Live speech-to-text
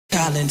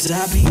silence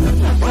I be.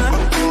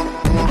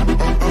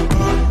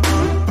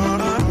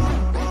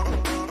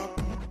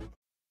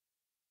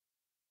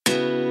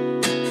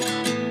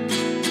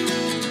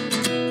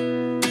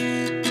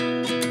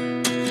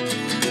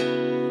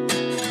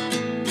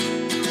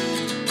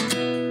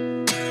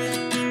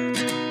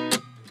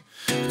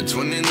 At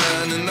 29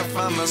 and I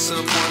find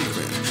myself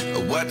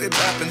wondering what did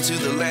happen to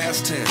the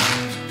last 10.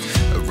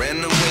 I ran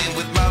away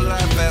with my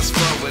life, fast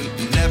forward,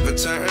 never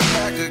turn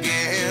back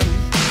again.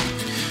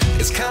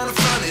 It's kind of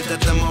funny that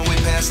the more we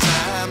pass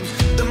time,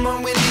 the more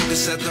we need to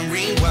set them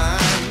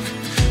rewind.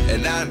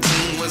 And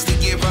 19 was the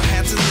year I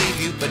had to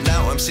leave you, but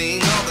now I'm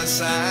seeing all the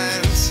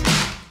signs.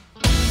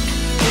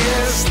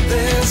 Is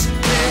this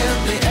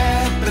really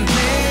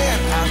happening?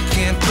 I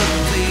can't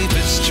believe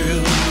it's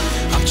true.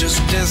 I'm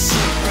just as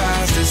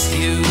surprised as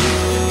you.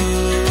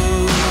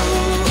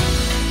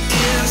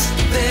 Is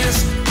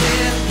this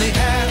really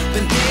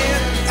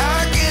happening?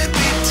 I can't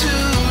be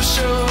too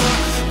sure,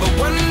 but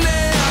one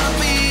day I'll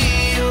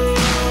be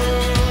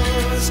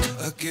yours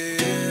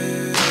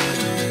again.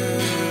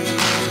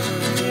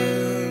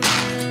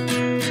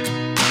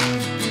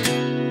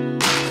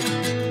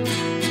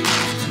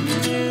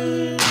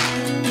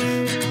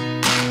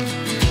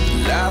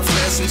 Life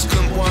lessons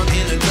come one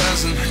in a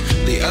dozen.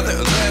 The other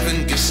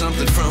 11 give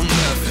something from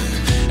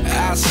nothing.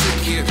 I sit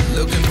here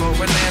looking for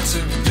an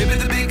answer. Maybe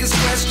the biggest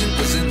question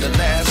was in the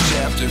last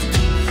chapter.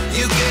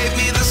 You gave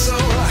me the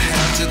soul I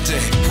have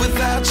today.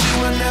 Without you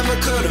I never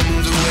could have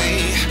moved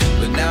away.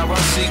 But now I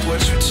see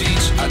what you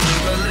teach. I do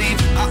believe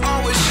I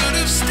always should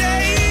have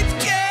stayed.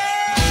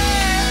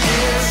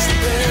 Yeah. Is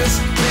this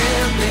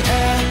really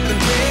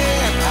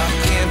happening? I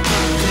can't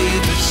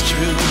believe it's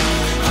true.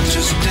 I'm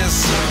just as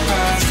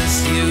surprised as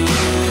you.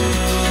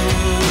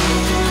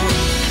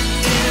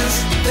 Is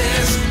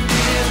this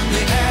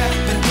really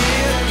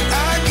happening? I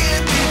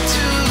can't be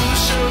too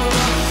sure,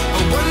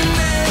 but one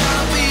day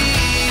I'll be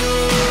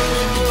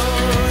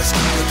yours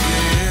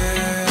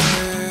again.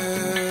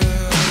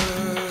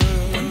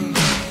 One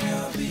day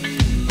I'll be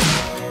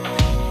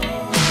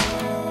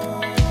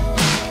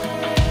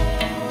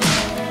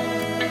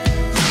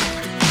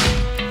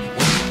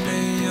One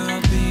day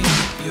I'll be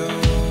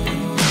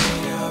yours.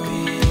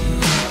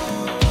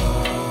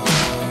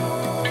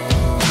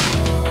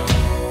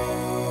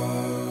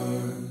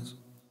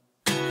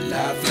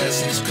 Life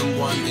lessons come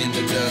one in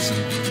a dozen.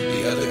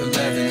 The other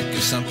 11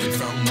 give something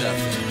from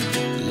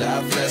nothing.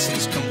 Life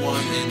lessons come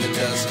one in a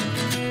dozen.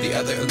 The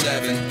other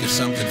 11 give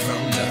something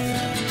from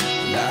nothing.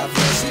 Life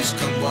lessons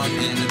come one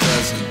in a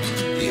dozen.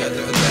 The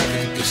other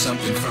 11 give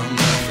something from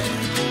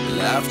nothing.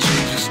 Life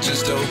changes,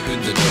 just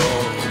open the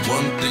door.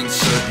 One thing's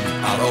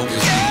certain, I'll always be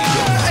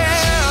yours.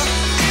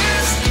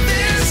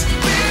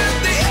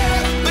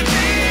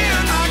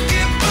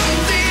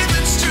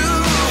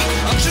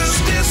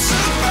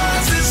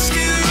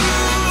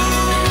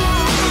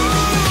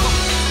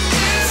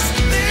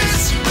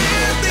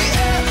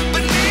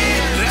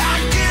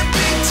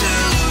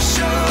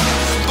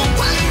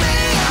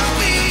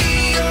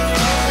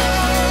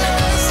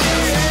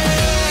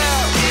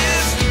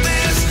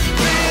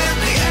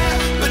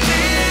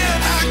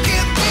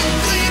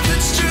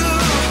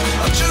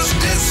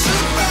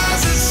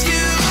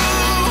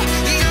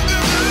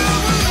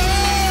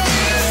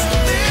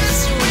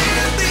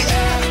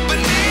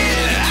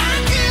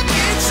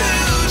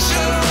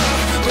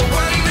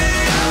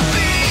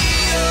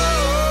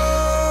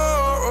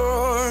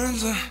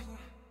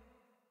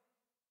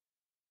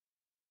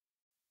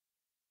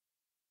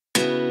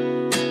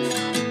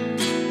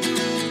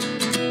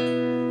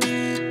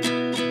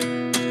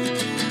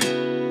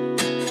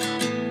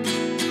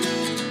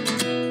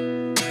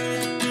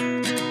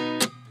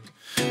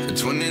 At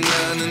 29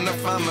 and I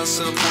find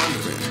myself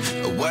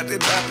wondering what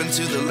did happen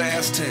to the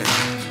last 10.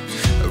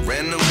 I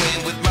ran away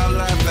with my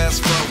life,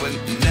 fast forward,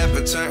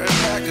 never turn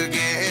back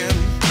again.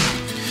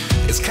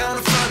 It's kind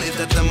of funny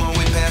that the more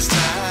we pass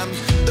time,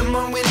 the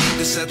more we need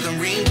to set them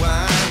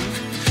rewind.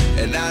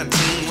 And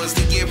 19 was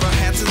the year I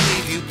had to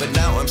leave you, but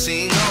now I'm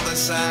seeing all the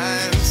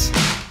signs.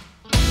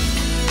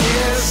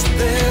 Is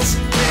this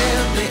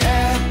really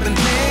happening?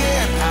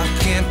 I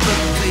can't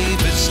believe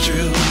it's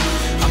true.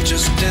 I'm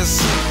just as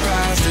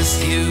surprised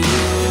as you.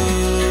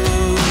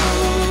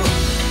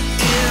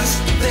 Is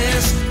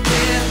this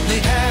really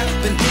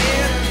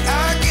happening?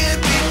 I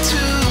can't be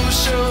too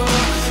sure,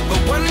 but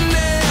one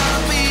day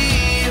I'll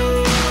be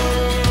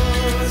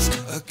yours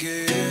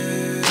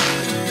again.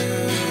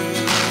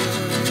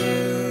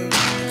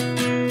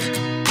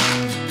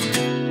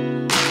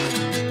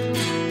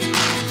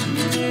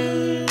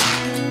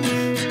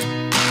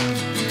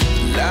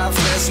 Life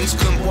lessons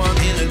come one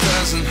in a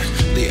dozen.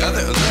 The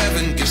other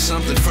 11 give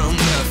something from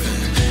nothing.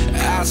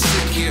 I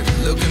sit here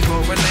looking for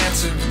an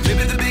answer.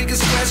 Maybe the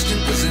biggest question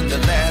was in the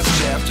last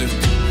chapter.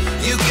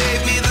 You gave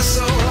me the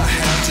soul I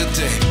have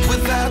today.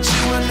 Without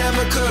you I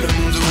never could have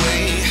moved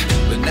away.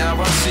 But now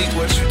I see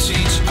what you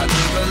teach. I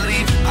do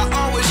believe I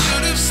always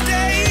should have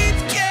stayed.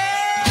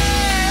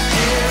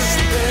 Yeah. Is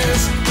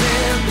this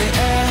really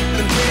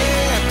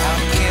happening? I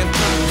can't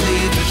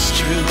believe it's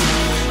true.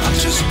 I'm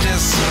just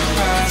as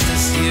surprised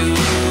as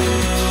you.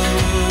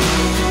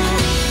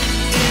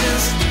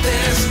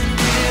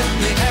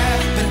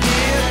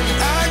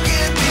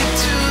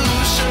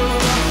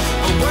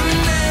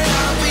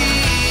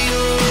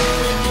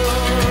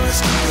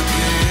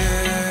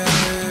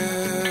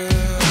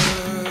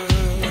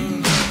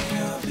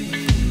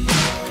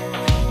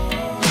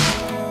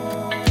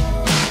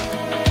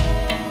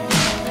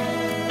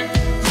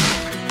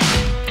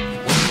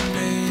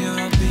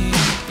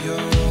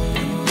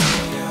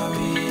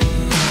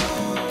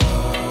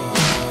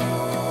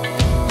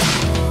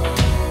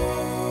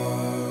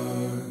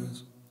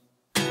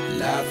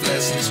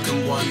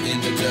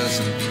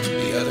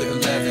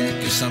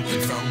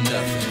 something from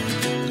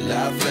nothing.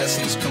 Life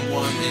lessons come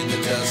 1 in a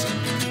dozen.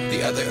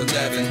 The other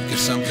 11 give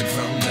something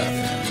from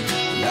nothing.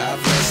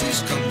 Life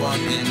lessons come 1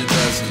 in a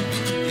dozen.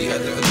 The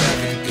other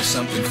 11 give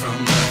something from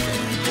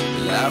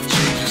nothing. Life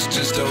changes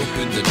just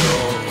open the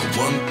door.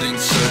 One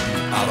thing's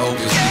certain, I'll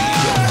always be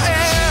yours.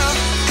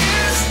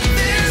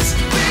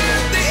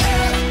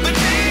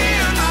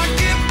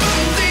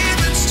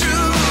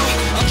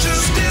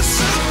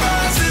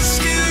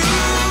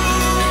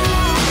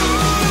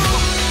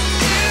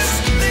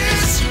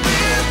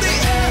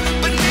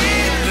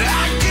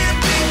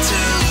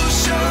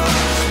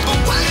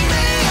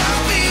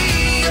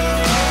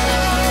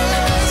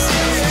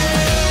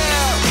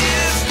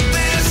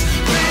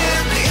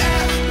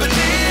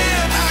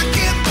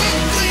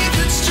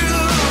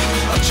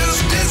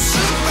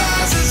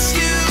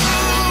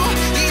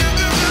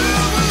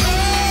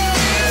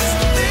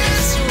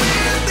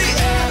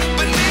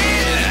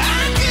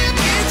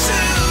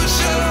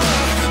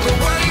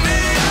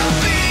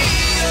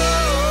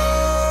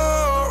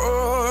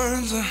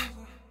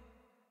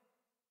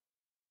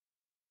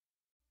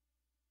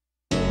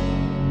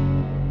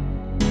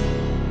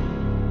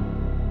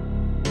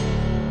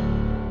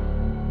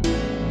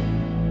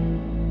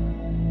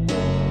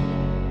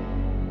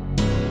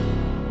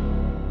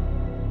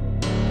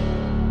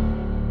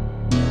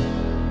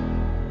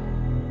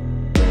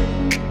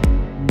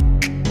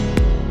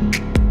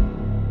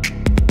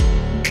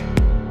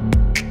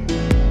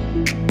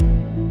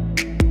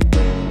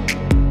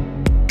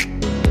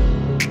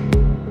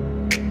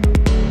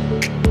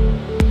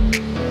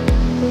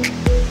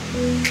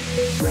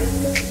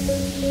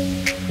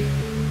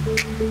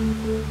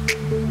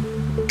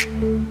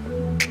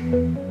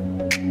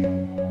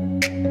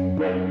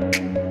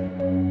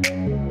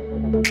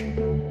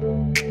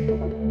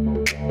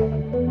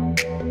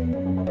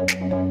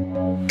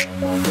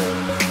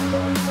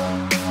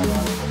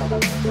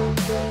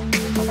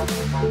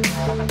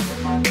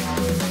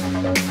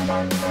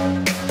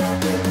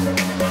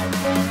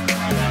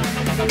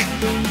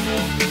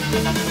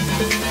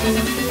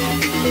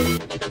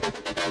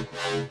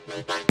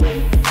 Bye.